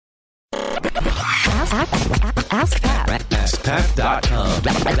AskPat. AskPat.com.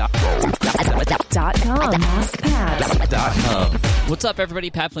 What's up, everybody?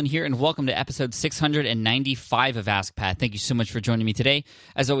 Pat Flynn here, and welcome to episode 695 of Ask Pat. Thank you so much for joining me today.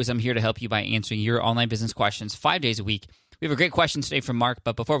 As always, I'm here to help you by answering your online business questions 5 days a week. We have a great question today from Mark,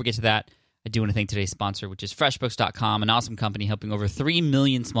 but before we get to that, I do want to thank today's sponsor, which is FreshBooks.com, an awesome company helping over 3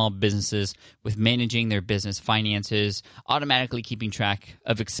 million small businesses with managing their business finances, automatically keeping track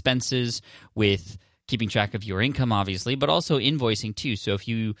of expenses, with keeping track of your income, obviously, but also invoicing too. So if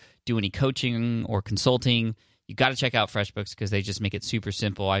you do any coaching or consulting, you got to check out FreshBooks because they just make it super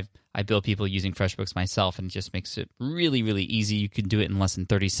simple. I build people using FreshBooks myself, and it just makes it really, really easy. You can do it in less than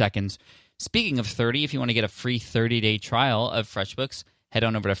 30 seconds. Speaking of 30, if you want to get a free 30-day trial of FreshBooks, head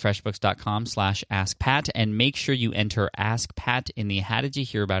on over to freshbooks.com/askpat and make sure you enter Ask Pat in the How Did You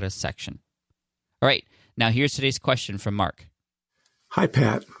Hear About Us section. All right, now here's today's question from Mark. Hi,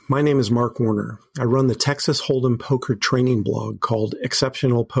 Pat. My name is Mark Warner. I run the Texas Hold'em poker training blog called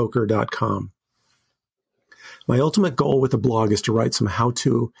exceptionalpoker.com. My ultimate goal with the blog is to write some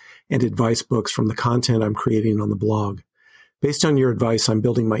how-to and advice books from the content I'm creating on the blog. Based on your advice, I'm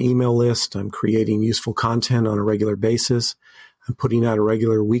building my email list. I'm creating useful content on a regular basis. I'm putting out a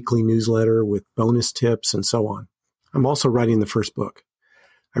regular weekly newsletter with bonus tips and so on. I'm also writing the first book.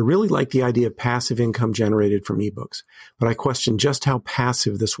 I really like the idea of passive income generated from ebooks, but I question just how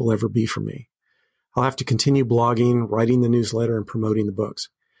passive this will ever be for me. I'll have to continue blogging, writing the newsletter, and promoting the books.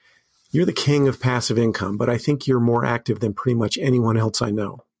 You're the king of passive income, but I think you're more active than pretty much anyone else I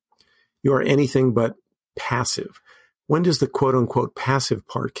know. You are anything but passive. When does the quote-unquote passive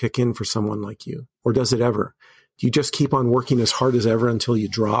part kick in for someone like you? Or does it ever? Do you just keep on working as hard as ever until you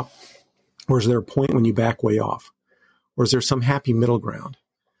drop? Or is there a point when you back way off? Or is there some happy middle ground?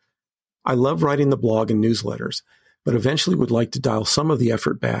 I love writing the blog and newsletters, but eventually would like to dial some of the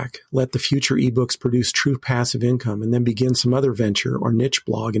effort back, let the future ebooks produce true passive income, and then begin some other venture or niche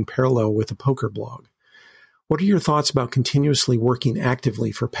blog in parallel with a poker blog. What are your thoughts about continuously working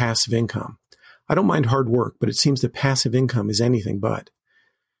actively for passive income? I don't mind hard work, but it seems that passive income is anything but.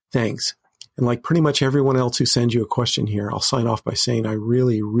 Thanks. And like pretty much everyone else who sends you a question here, I'll sign off by saying I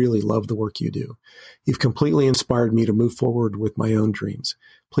really, really love the work you do. You've completely inspired me to move forward with my own dreams.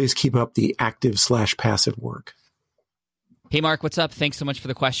 Please keep up the active/passive work. Hey, Mark, what's up? Thanks so much for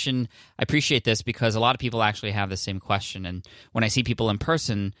the question. I appreciate this because a lot of people actually have the same question. And when I see people in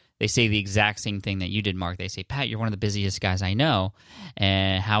person, they say the exact same thing that you did, Mark. They say, Pat, you're one of the busiest guys I know.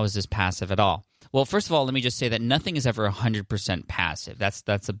 And how is this passive at all? Well, first of all, let me just say that nothing is ever 100% passive.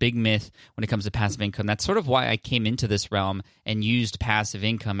 That's a big myth when it comes to passive income. That's sort of why I came into this realm and used passive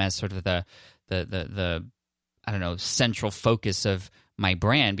income as sort of the I don't know, central focus of my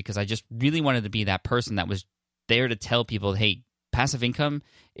brand, because I just really wanted to be that person that was there to tell people, hey, passive income,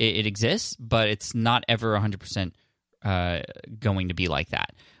 it exists, but it's not ever 100% going to be like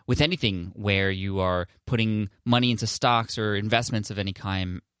that. With anything where you are putting money into stocks or investments of any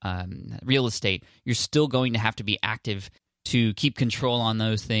kind, real estate, you're still going to have to be active to keep control on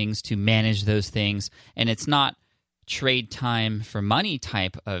those things, to manage those things. And it's not trade time for money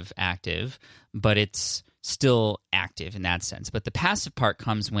type of active, but it's still active in that sense. But the passive part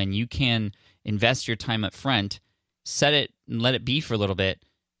comes when you can invest your time up front, set it and let it be for a little bit,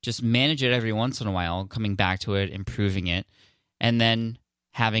 just manage it every once in a while, coming back to it, improving it, and then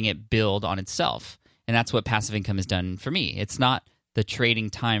having it build on itself. And that's what passive income has done for me. It's not the trading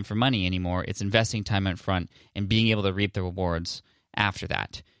time for money anymore. It's investing time up front and being able to reap the rewards after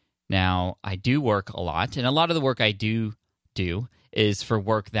that. Now, I do work a lot, and a lot of the work I do is for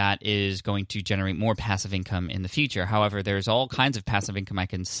work that is going to generate more passive income in the future. However, there's all kinds of passive income I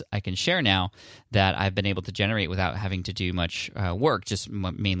can share now that I've been able to generate without having to do much work, just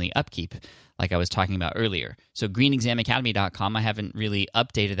mainly upkeep, like I was talking about earlier. So greenexamacademy.com, I haven't really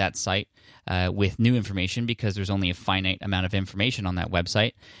updated that site with new information because there's only a finite amount of information on that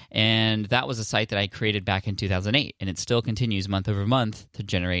website. And that was a site that I created back in 2008, and it still continues month over month to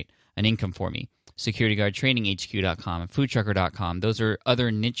generate an income for me. SecurityGuardTrainingHQ.com and FoodTrucker.com. Those are other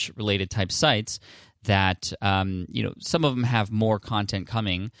niche-related type sites that, some of them have more content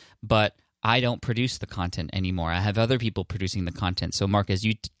coming, but I don't produce the content anymore. I have other people producing the content. So, Mark, as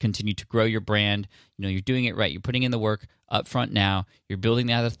you continue to grow your brand, you're doing it right. You're putting in the work up front now. You're building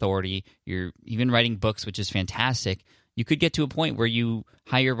that authority. You're even writing books, which is fantastic. You could get to a point where you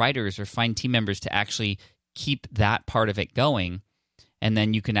hire writers or find team members to actually keep that part of it going, and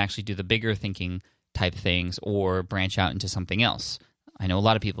then you can actually do the bigger thinking type things or branch out into something else. I know a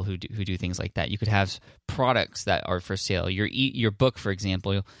lot of people who do things like that. You could have products that are for sale. Your book, for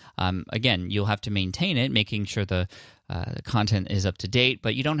example, again, you'll have to maintain it, making sure the content is up to date,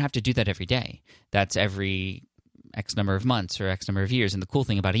 but you don't have to do that every day. That's every X number of months or X number of years. And the cool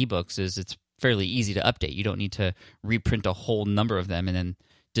thing about ebooks is it's fairly easy to update. You don't need to reprint a whole number of them and then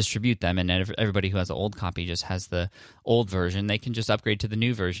distribute them, and everybody who has an old copy just has the old version. They can just upgrade to the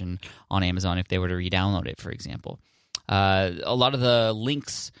new version on Amazon if they were to re-download it, for example. A lot of the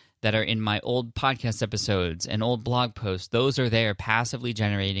links that are in my old podcast episodes and old blog posts, those are there passively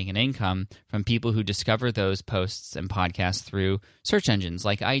generating an income from people who discover those posts and podcasts through search engines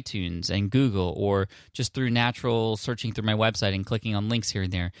like iTunes and Google, or just through natural searching through my website and clicking on links here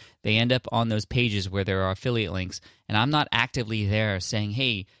and there. They end up on those pages where there are affiliate links, and I'm not actively there saying,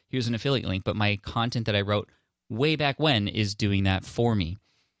 hey, here's an affiliate link, but my content that I wrote way back when is doing that for me.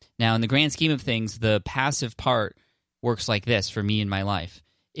 Now, in the grand scheme of things, the passive part works like this for me in my life.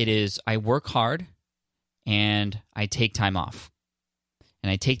 It is, I work hard and I take time off.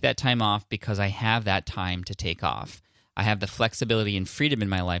 And I take that time off because I have that time to take off. I have the flexibility and freedom in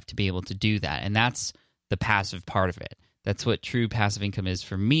my life to be able to do that. And that's the passive part of it. That's what true passive income is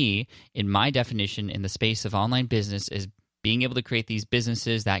for me. In my definition, in the space of online business, is being able to create these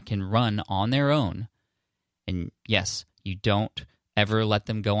businesses that can run on their own. And yes, you don't ever let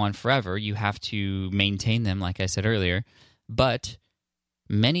them go on forever. You have to maintain them, like I said earlier. But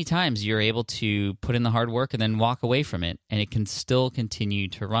many times you're able to put in the hard work and then walk away from it, and it can still continue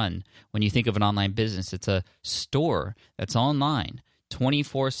to run. When you think of an online business, it's a store that's online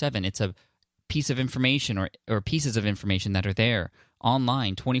 24/7. It's a piece of information or pieces of information that are there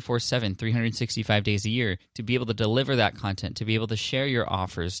online 24/7, 365 days a year, to be able to deliver that content, to be able to share your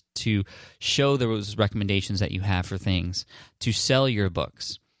offers, to show those recommendations that you have for things, to sell your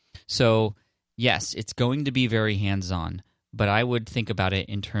books. So yes, it's going to be very hands-on. But I would think about it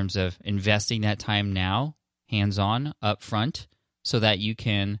in terms of investing that time now, hands-on, up front, so that you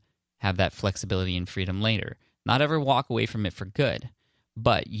can have that flexibility and freedom later. Not ever walk away from it for good,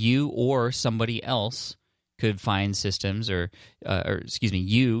 but you or somebody else could find systems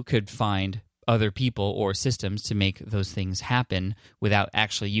you could find other people or systems to make those things happen without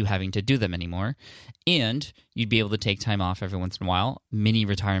actually you having to do them anymore. And you'd be able to take time off every once in a while, mini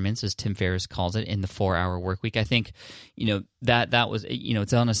retirements, as Tim Ferriss calls it, in the 4-hour work week. I think, that was,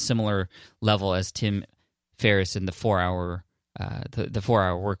 it's on a similar level as Tim Ferriss in the 4-hour the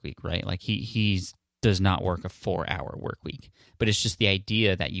 4-hour work week, right? Like he does not work a 4-hour work week, but it's just the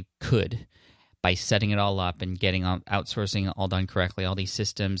idea that you could, by setting it all up and getting outsourcing it all done correctly, all these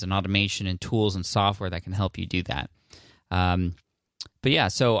systems and automation and tools and software that can help you do that. But yeah,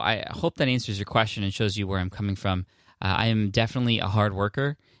 so I hope that answers your question and shows you where I'm coming from. I am definitely a hard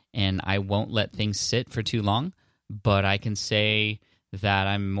worker, and I won't let things sit for too long, but I can say that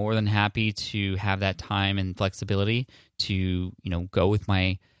I'm more than happy to have that time and flexibility to, go with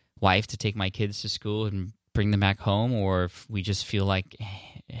my wife to take my kids to school and bring them back home, or if we just feel like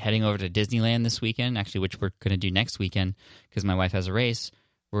heading over to Disneyland this weekend, actually, which we're going to do next weekend because my wife has a race,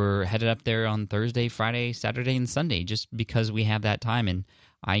 we're headed up there on Thursday, Friday, Saturday, and Sunday just because we have that time and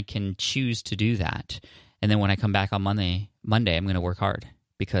I can choose to do that. And then when I come back on Monday, I'm going to work hard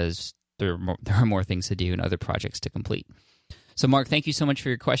because there are more things to do and other projects to complete. So, Mark, thank you so much for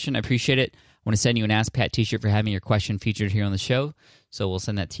your question. I appreciate it. I want to send you an Ask Pat t-shirt for having your question featured here on the show. So we'll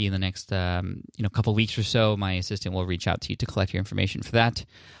send that to you in the next couple weeks or so. My assistant will reach out to you to collect your information for that.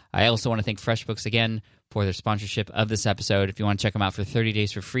 I also want to thank FreshBooks again for their sponsorship of this episode. If you want to check them out for 30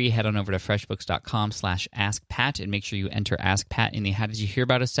 days for free, head on over to freshbooks.com/AskPat and make sure you enter Ask Pat in the How Did You Hear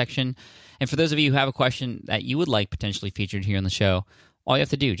About Us section. And for those of you who have a question that you would like potentially featured here on the show, all you have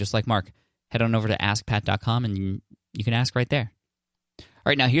to do, just like Mark, head on over to askpat.com and you can ask right there. All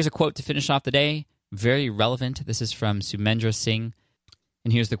right, now here's a quote to finish off the day. Very relevant. This is from Sumendra Singh.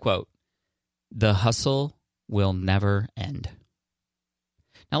 And here's the quote: "The hustle will never end."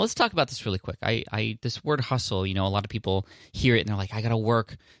 Now let's talk about this really quick. This word hustle, a lot of people hear it and they're like, I got to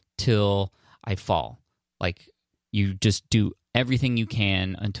work till I fall. Like you just do everything you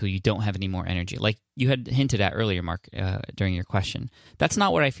can until you don't have any more energy. Like you had hinted at earlier, Mark, during your question. That's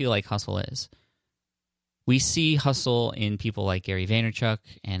not what I feel like hustle is. We see hustle in people like Gary Vaynerchuk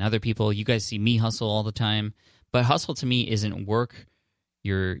and other people. You guys see me hustle all the time. But hustle to me isn't work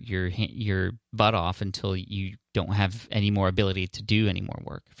your butt off until you don't have any more ability to do any more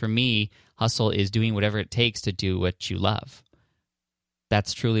work. For me, hustle is doing whatever it takes to do what you love.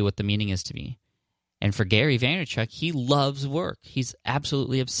 That's truly what the meaning is to me. And for Gary Vaynerchuk, he loves work. He's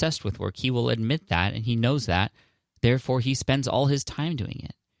absolutely obsessed with work. He will admit that, and he knows that. Therefore, he spends all his time doing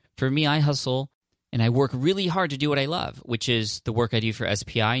it. For me, I hustle And I work really hard to do what I love, which is the work I do for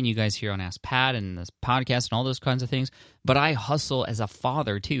SPI and you guys here on Ask Pat and this podcast and all those kinds of things. But I hustle as a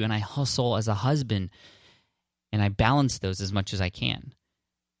father too, and I hustle as a husband, and I balance those as much as I can.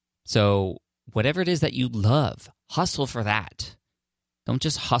 So whatever it is that you love, hustle for that. Don't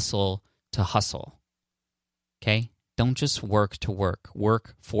just hustle to hustle, okay? Don't just work to work.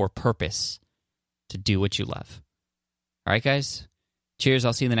 Work for purpose to do what you love. All right, guys? Cheers.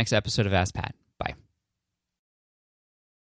 I'll see you in the next episode of Ask Pat.